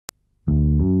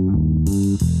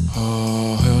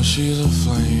She's a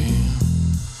flame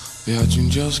that you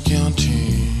just can't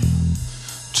tame.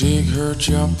 Take her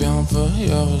champion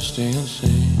forever, stay and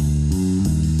see.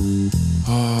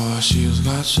 Oh, she's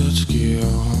got such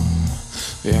skill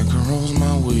that corrodes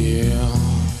my will.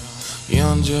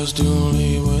 And just to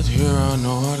leave with her, I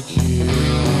know how to kill.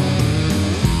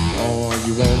 Oh,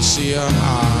 you won't see her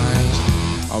eyes.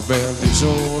 I bet these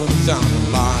old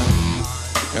 1,000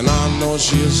 lies. And I know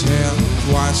she's had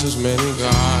twice as many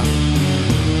guys.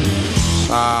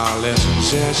 I listen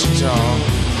as she talks,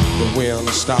 but when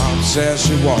it stops as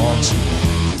she walks,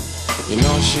 you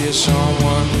know she's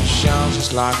someone who shines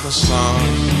just like the sun.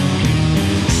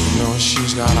 You know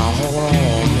she's got a hold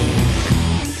on me,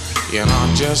 and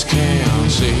I just can't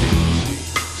see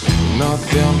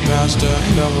nothing past her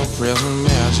ever-present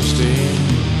majesty.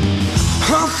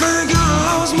 I think I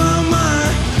lost my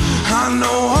mind. I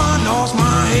know I lost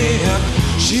my head.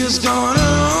 She's gonna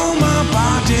own my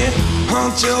body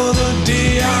until the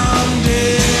day I'm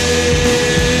dead.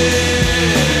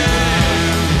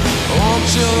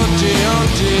 Until the day I'm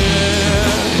dead.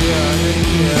 Yeah,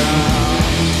 yeah.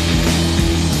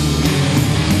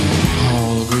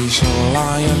 All the grease of a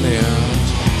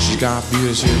lioness. She's got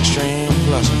beauty so extreme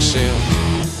plus excel.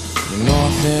 You know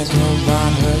I think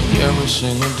about her every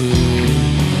single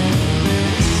day.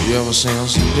 Ever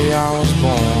since the day I was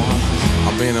born,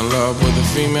 I've been in love with the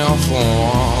female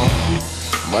form.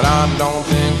 But I don't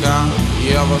think I've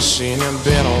ever seen a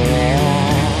better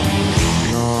one.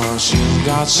 No, she's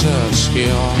got such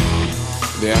skill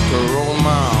that could roll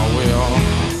my will.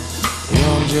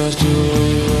 And just to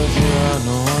leave with her,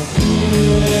 no